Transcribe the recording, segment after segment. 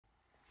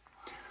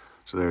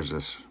So there's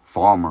this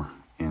farmer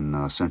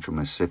in central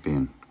Mississippi,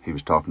 and he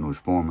was talking to his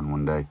foreman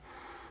one day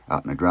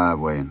out in the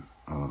driveway, and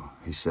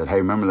he said, "Hey,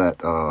 remember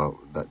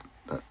that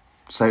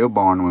sale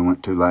barn we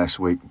went to last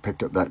week and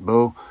picked up that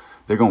bull?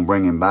 They're going to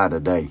bring him by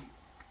today."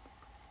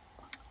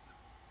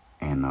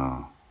 And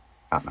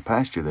out in the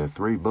pasture, there are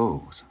 3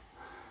 bulls,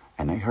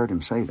 and they heard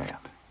him say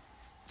that.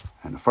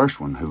 And the first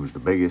one, who was the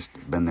biggest,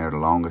 been there the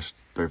longest,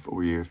 3 or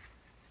 4 years,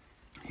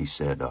 he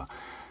said, "Now,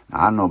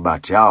 I don't know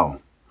about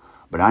y'all,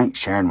 but I ain't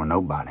sharing with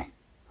nobody.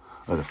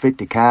 Of the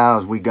 50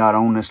 cows we got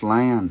on this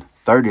land,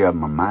 30 of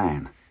them are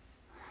mine.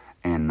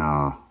 And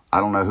I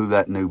don't know who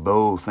that new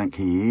bull think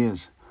he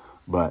is,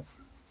 but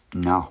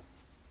no,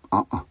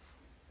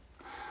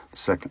 The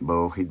second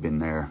bull, he'd been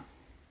there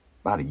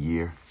about a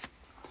year.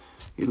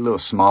 He's a little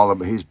smaller,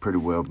 but he's pretty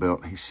well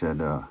built. He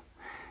said,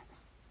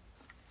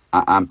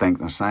 I'm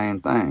thinking the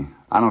same thing.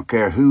 I don't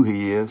care who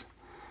he is.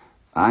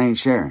 I ain't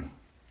sharing.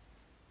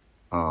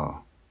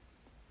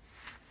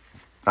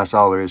 That's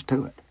all there is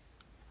to it."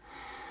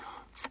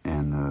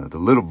 And the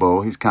little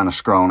bull, he's kind of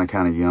scrawny,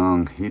 kind of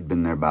young. He'd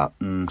been there about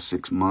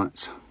 6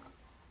 months.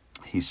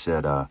 He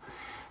said,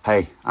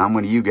 "Hey, I'm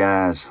with you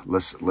guys.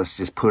 Let's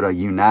just put a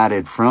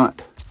united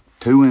front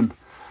to him,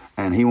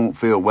 and he won't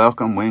feel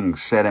welcome. We can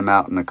set him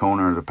out in the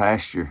corner of the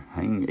pasture.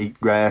 He can eat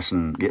grass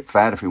and get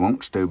fat if he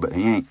wants to, but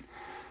he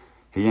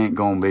ain't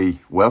gonna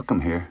be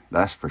welcome here.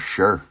 That's for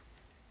sure."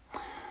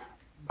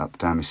 About the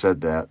time he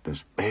said that,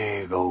 this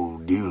big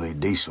old dually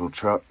diesel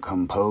truck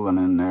come pulling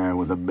in there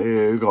with a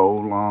big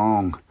old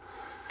long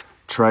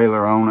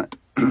trailer on it.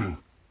 And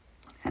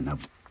it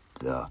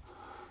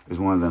was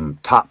one of them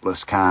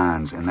topless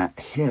kinds, and that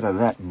head of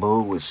that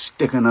bull was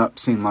sticking up,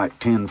 seemed like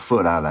 10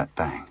 foot out of that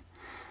thing.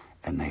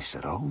 And they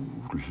said, "Oh,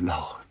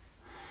 Lord."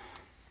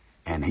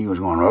 And he was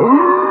going,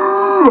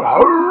 "Arr,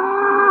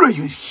 arr."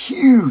 He was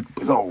huge,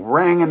 big old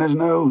ring in his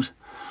nose.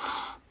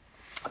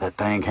 That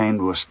thing came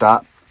to a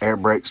stop. Air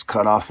brakes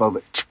cut off of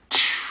it.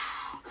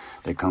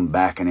 They come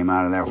backing him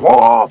out of there.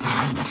 Whoa!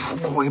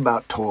 He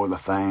about tore the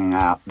thing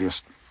out,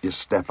 just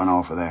stepping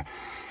off of there.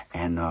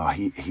 And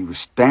he was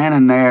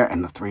standing there,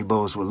 and the 3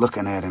 bulls were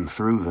looking at him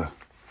through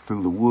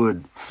the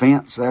wood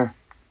fence there.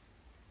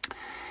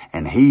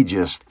 And he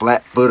just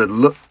flat-footed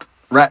looked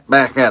right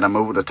back at him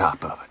over the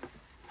top of it.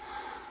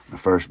 The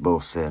first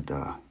bull said,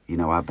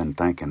 "I've been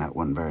thinking that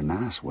wasn't very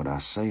nice what I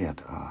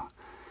said.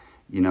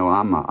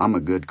 I'm a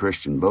good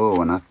Christian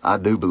bull, and I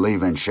do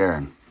believe in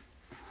sharing."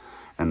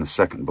 And the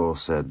second bull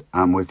said,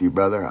 "I'm with you,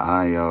 brother.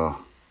 I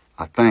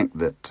think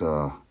that,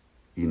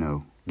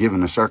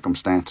 given the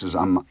circumstances,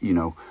 I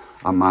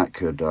might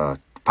could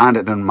find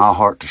it in my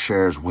heart to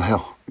share as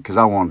well, because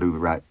I want to do the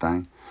right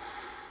thing."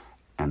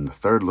 And the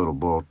third little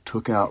bull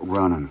took out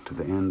running to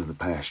the end of the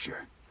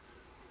pasture.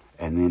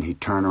 And then he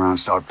turned around and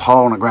started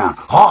pawing the ground.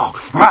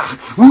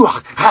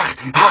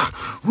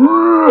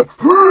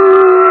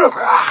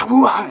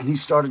 And he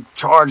started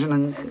charging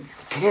and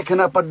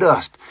kicking up a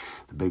dust.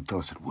 The big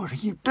fella said, "What are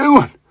you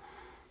doing?"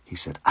 He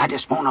said, "I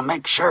just want to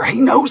make sure he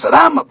knows that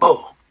I'm a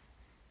bull."